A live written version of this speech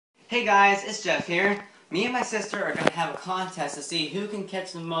Hey guys, it's Jeff here. Me and my sister are going to have a contest to see who can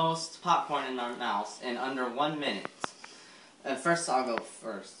catch the most popcorn in our mouths in under 1 minute. First, I'll go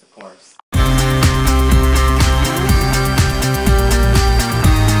first, of course.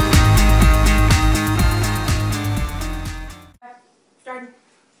 Starting.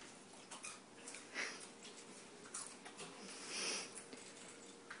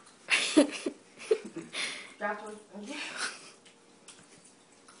 Draft one. Okay.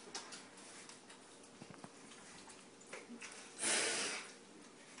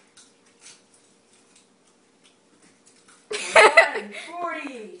 One,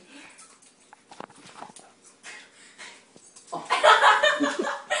 40. Oh.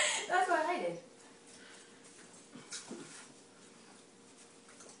 That's what I did.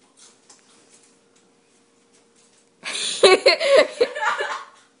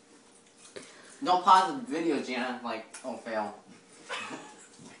 Don't pause the video, Gina. Like, oh, fail.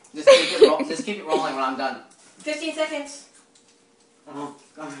 Just keep it rolling when I'm done. 15 seconds. Oh,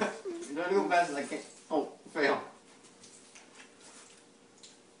 don't go fast as I can. Oh, fail.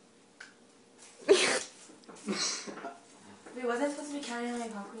 Wait, was I supposed to be counting how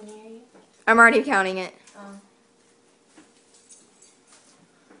many popcorn you eat? I'm already counting it.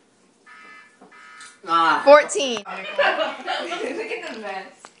 Ah. 14. Look at the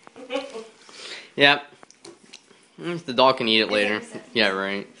mess. Yep. The dog can eat it later. Yeah,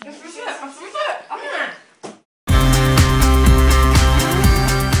 right.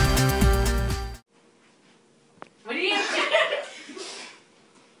 What are you doing?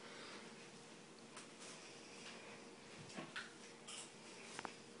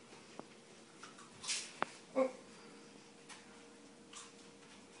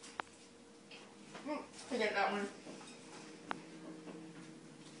 Forget that one.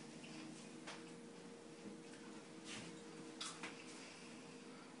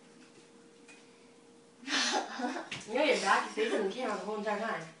 You know your back is facing the camera the whole entire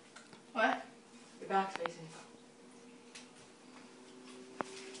time. What? Your back's facing.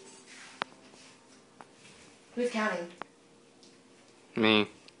 Who's counting? Me.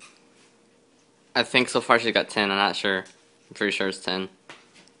 I think so far she's got 10. I'm not sure. I'm pretty sure it's 10.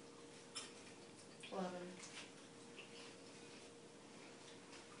 11.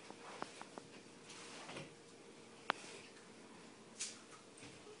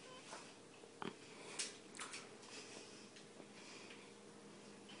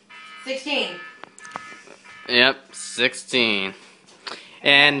 Yep, 16.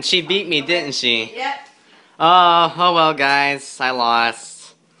 And she beat me, didn't she? Yep. Oh well, guys. I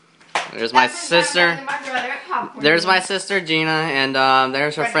lost. There's my sister. There's my sister, Gina. And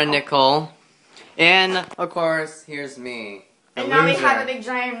there's her friend Nicole. And, of course, here's me. And now we have a big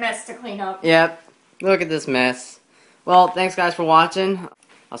giant mess to clean up. Yep. Look at this mess. Well, thanks guys for watching.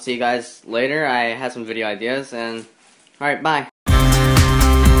 I'll see you guys later. I had some video ideas and alright, bye.